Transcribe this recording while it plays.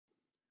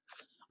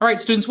All right,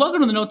 students,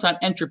 welcome to the notes on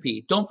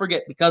entropy. Don't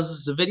forget, because this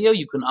is a video,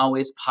 you can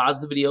always pause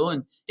the video,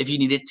 and if you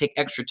need to take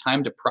extra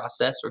time to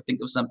process or think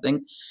of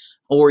something,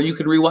 or you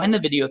can rewind the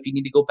video if you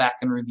need to go back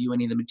and review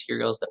any of the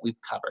materials that we've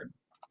covered.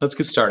 Let's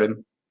get started.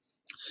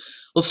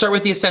 We'll start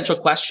with the essential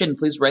question.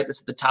 Please write this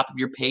at the top of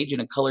your page in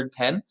a colored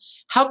pen.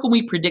 How can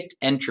we predict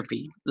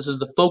entropy? This is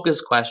the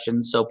focus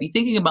question, so be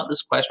thinking about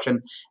this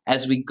question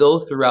as we go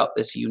throughout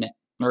this unit,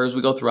 or as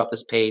we go throughout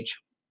this page.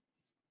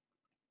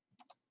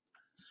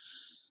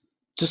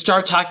 To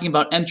start talking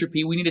about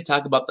entropy, we need to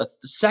talk about the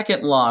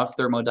second law of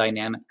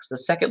thermodynamics. The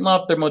second law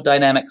of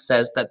thermodynamics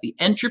says that the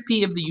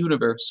entropy of the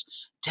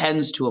universe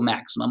tends to a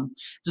maximum.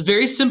 It's a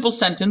very simple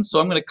sentence, so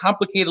I'm going to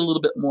complicate it a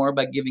little bit more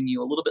by giving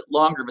you a little bit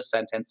longer of a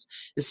sentence.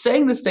 It's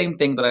saying the same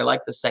thing, but I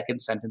like the second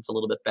sentence a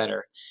little bit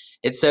better.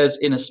 It says,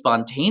 in a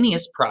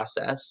spontaneous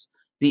process,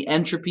 the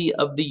entropy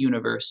of the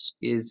universe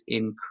is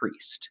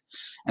increased.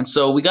 And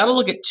so we got to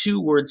look at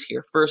two words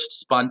here. First,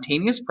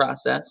 spontaneous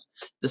process.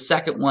 The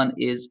second one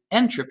is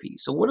entropy.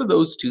 So what are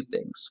those two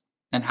things?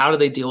 And how do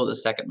they deal with the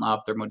second law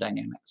of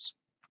thermodynamics?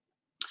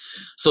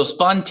 So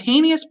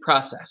spontaneous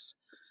process.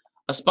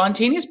 A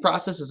spontaneous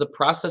process is a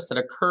process that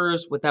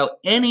occurs without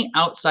any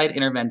outside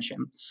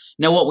intervention.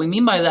 Now, what we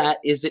mean by that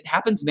is it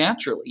happens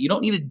naturally. You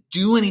don't need to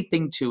do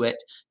anything to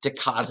it to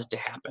cause it to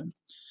happen.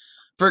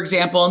 For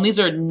example, and these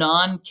are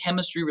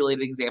non-chemistry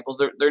related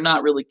examples, they're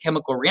not really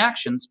chemical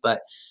reactions, but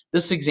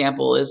this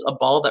example is a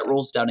ball that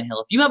rolls down a hill.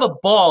 If you have a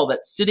ball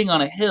that's sitting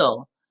on a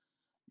hill,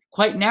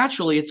 quite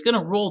naturally, it's going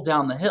to roll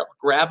down the hill.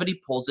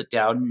 Gravity pulls it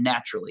down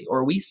naturally,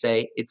 or we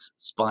say it's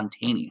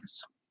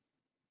spontaneous.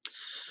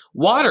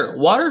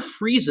 Water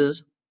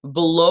freezes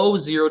below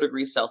 0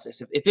 degrees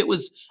Celsius. If it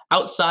was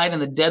outside in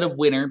the dead of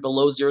winter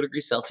below 0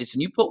 degrees Celsius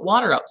and you put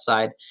water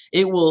outside,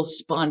 it will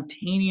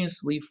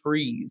spontaneously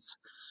freeze.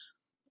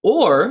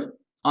 Or,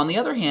 on the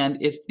other hand,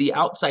 if the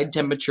outside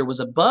temperature was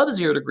above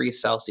 0 degrees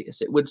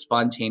Celsius, it would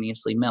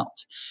spontaneously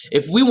melt.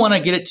 If we want to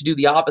get it to do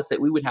the opposite,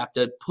 we would have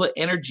to put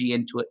energy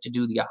into it to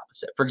do the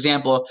opposite. For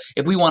example,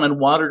 if we wanted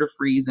water to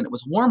freeze and it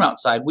was warm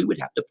outside, we would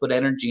have to put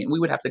energy and we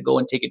would have to go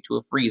and take it to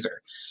a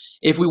freezer.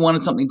 If we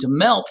wanted something to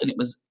melt and it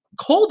was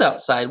cold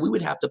outside, we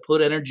would have to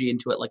put energy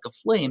into it like a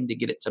flame to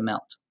get it to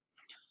melt.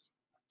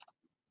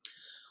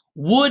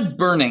 Wood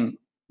burning.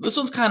 This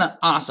one's kind of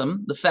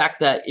awesome. The fact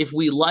that if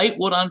we light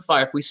wood on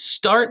fire, if we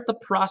start the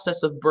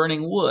process of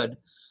burning wood,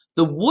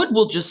 the wood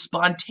will just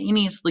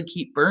spontaneously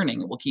keep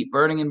burning. It will keep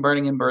burning and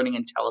burning and burning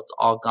until it's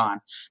all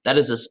gone. That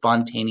is a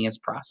spontaneous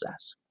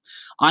process.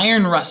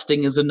 Iron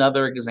rusting is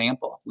another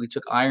example. If we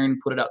took iron,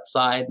 put it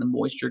outside, and the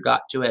moisture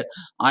got to it,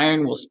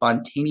 iron will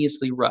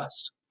spontaneously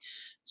rust.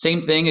 Same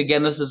thing,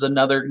 again, this is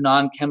another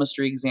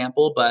non-chemistry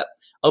example, but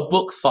a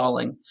book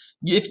falling.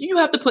 If you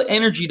have to put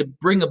energy to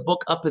bring a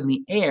book up in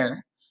the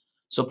air,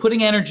 so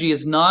putting energy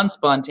is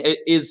non-spontaneous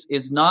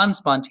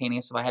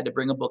if I had to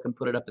bring a book and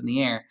put it up in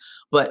the air.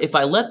 But if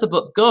I let the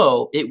book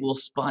go, it will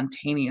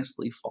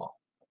spontaneously fall.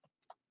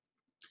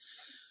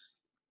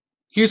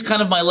 Here's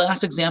kind of my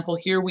last example.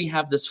 Here we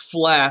have this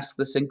flask,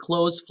 this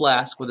enclosed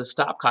flask with a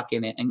stopcock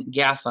in it and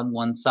gas on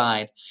one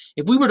side.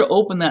 If we were to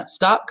open that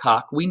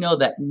stopcock, we know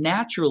that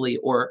naturally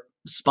or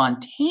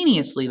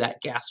spontaneously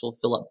that gas will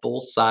fill up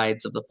both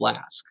sides of the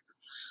flask.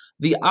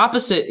 The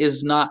opposite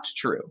is not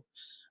true.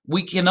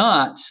 We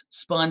cannot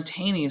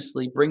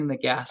spontaneously bring the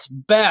gas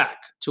back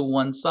to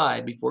one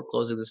side before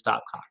closing the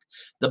stopcock.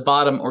 The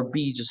bottom, or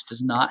B, just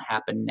does not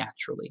happen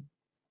naturally.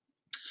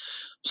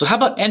 So how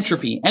about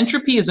entropy?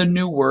 Entropy is a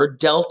new word,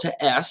 delta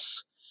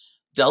S.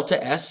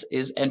 Delta S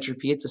is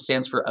entropy. It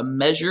stands for a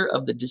measure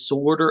of the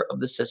disorder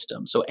of the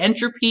system. So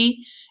entropy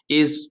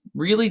is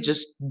really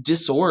just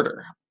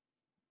disorder.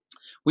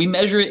 We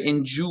measure it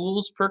in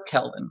joules per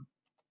Kelvin.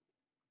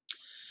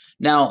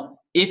 Now,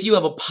 if you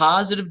have a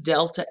positive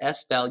delta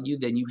S value,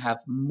 then you have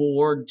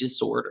more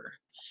disorder.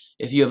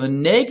 If you have a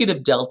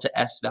negative delta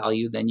S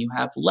value, then you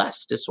have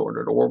less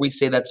disordered, or we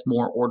say that's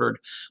more ordered.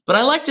 But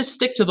I like to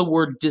stick to the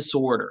word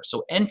disorder.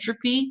 So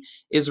entropy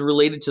is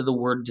related to the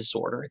word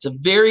disorder. It's a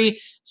very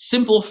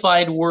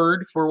simplified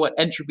word for what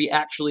entropy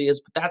actually is,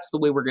 but that's the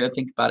way we're going to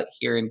think about it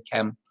here in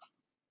chem.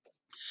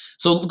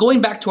 So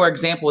going back to our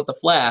example with the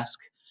flask,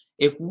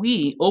 if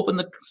we open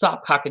the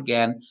stopcock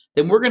again,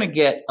 then we're going to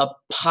get a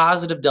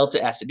positive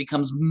delta S. It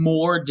becomes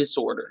more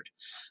disordered.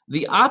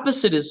 The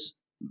opposite is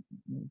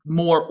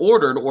more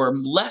ordered or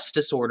less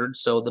disordered,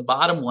 so the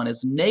bottom one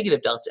is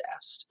negative delta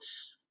S.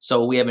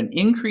 So we have an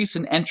increase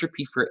in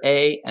entropy for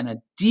A and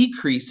a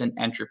decrease in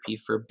entropy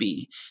for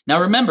B. Now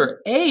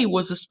remember, A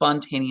was a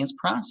spontaneous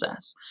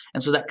process,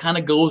 and so that kind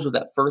of goes with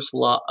that first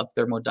law of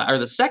thermodynamics, or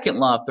the second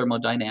law of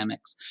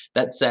thermodynamics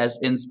that says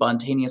in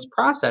spontaneous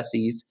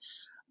processes,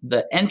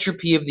 the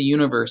entropy of the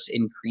universe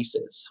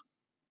increases.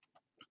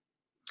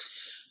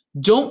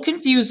 Don't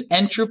confuse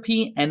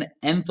entropy and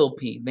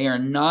enthalpy. They are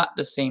not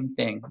the same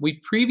thing. We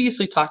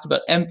previously talked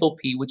about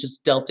enthalpy, which is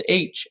delta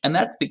H, and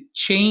that's the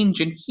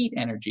change in heat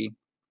energy.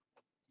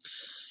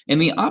 In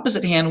the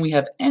opposite hand, we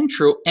have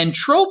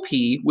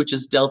entropy, which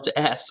is delta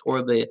S,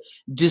 or the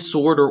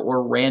disorder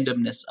or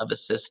randomness of a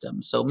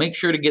system. So make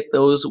sure to get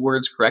those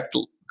words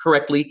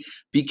correctly.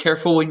 Be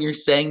careful when you're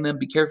saying them.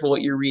 Be careful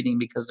what you're reading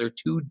because they're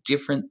two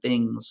different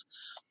things.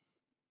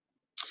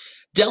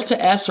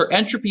 Delta S, or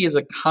entropy, is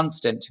a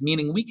constant,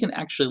 meaning we can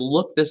actually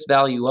look this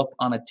value up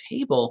on a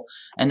table,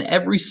 and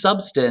every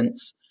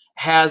substance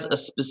has a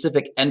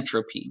specific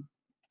entropy.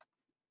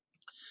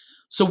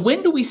 So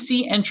when do we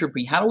see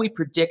entropy? How do we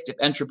predict if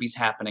entropy is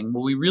happening?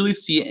 Well, we really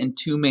see it in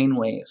two main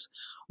ways.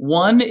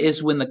 One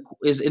is in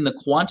the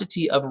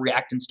quantity of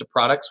reactants to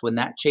products when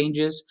that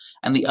changes,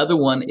 and the other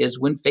one is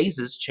when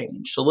phases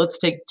change. So let's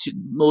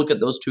look at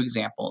those two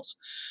examples.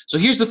 So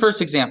here's the first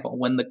example,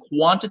 when the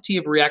quantity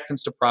of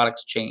reactants to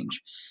products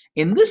change.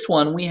 In this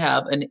one, we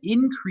have an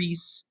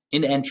increase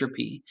in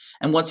entropy,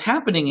 and what's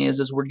happening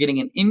is we're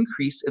getting an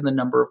increase in the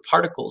number of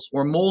particles,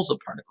 or moles of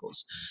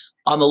particles.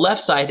 On the left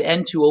side,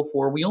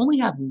 N2O4, we only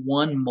have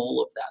 1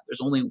 mole of that.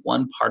 There's only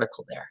 1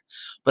 particle there.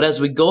 But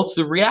as we go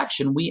through the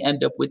reaction, we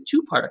end up with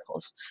 2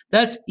 particles.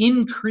 That's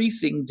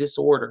increasing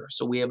disorder.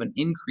 So we have an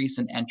increase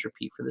in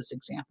entropy for this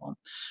example.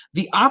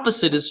 The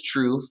opposite is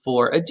true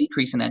for a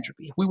decrease in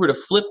entropy. If we were to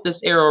flip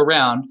this arrow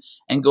around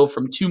and go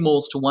from 2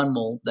 moles to 1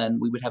 mole, then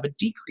we would have a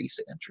decrease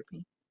in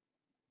entropy.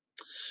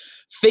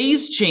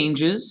 Phase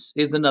changes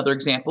is another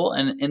example,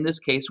 and in this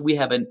case, we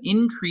have an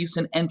increase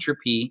in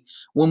entropy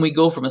when we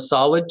go from a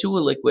solid to a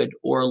liquid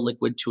or a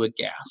liquid to a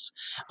gas.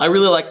 I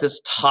really like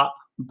this top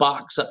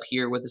box up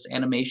here with this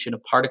animation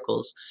of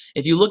particles.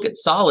 If you look at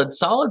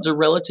solids are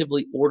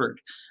relatively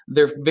ordered.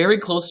 They're very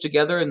close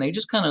together and they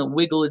just kind of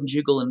wiggle and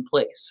jiggle in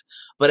place.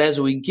 But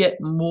as we get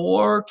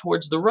more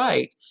towards the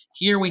right,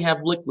 here we have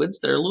liquids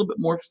that are a little bit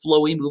more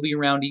flowy, moving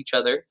around each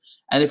other.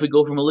 And if we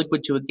go from a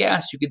liquid to a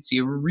gas, you can see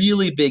a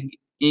really big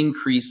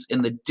increase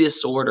in the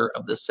disorder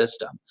of the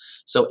system.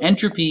 So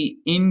entropy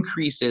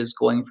increases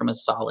going from a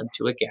solid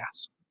to a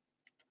gas.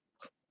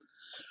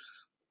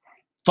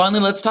 Finally,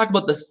 let's talk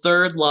about the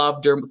third law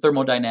of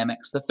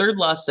thermodynamics. The third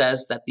law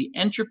says that the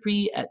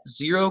entropy at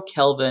 0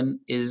 Kelvin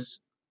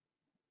is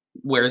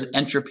where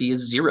entropy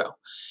is 0.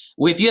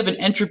 If you have an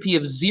entropy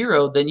of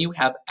 0, then you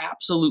have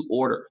absolute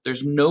order.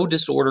 There's no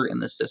disorder in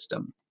the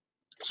system.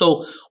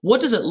 So what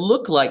does it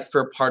look like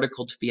for a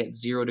particle to be at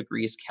 0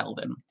 degrees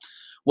Kelvin?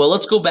 Well,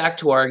 let's go back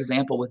to our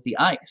example with the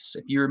ice.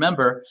 If you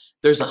remember,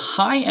 there's a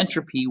high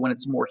entropy when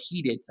it's more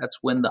heated. That's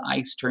when the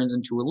ice turns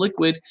into a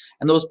liquid,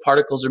 and those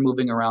particles are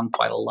moving around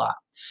quite a lot.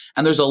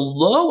 And there's a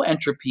low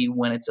entropy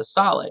when it's a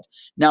solid.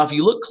 Now, if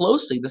you look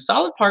closely, the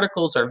solid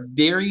particles are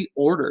very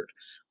ordered.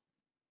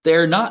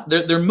 They're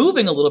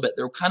moving a little bit.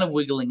 They're kind of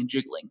wiggling and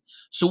jiggling.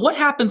 So what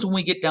happens when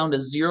we get down to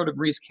 0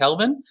 degrees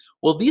Kelvin?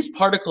 Well, these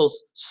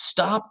particles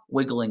stop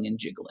wiggling and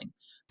jiggling.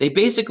 They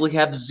basically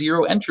have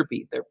 0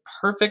 entropy. They're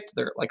perfect.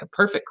 They're like a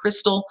perfect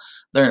crystal.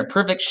 They're in a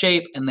perfect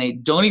shape, and they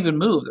don't even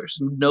move. There's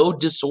no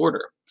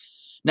disorder.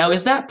 Now,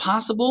 is that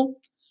possible?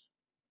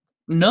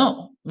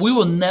 No. We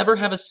will never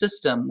have a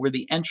system where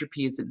the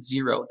entropy is at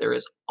 0. There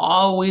is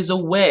always a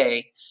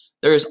way.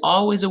 There is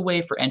always a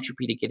way for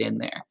entropy to get in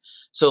there.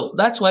 So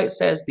that's why it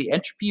says the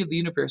entropy of the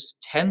universe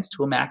tends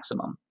to a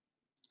maximum.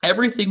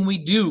 Everything we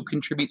do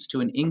contributes to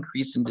an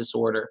increase in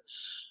disorder.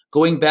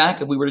 Going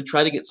back, if we were to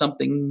try to get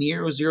something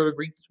near 0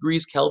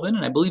 degrees Kelvin,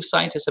 and I believe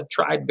scientists have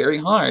tried very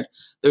hard,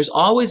 there's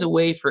always a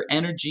way for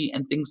energy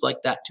and things like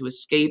that to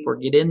escape or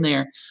get in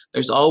there.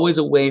 There's always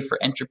a way for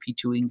entropy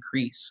to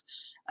increase.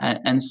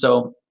 And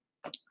so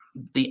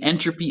the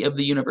entropy of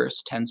the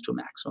universe tends to a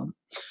maximum.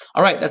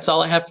 All right, that's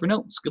all I have for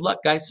notes. Good luck,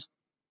 guys.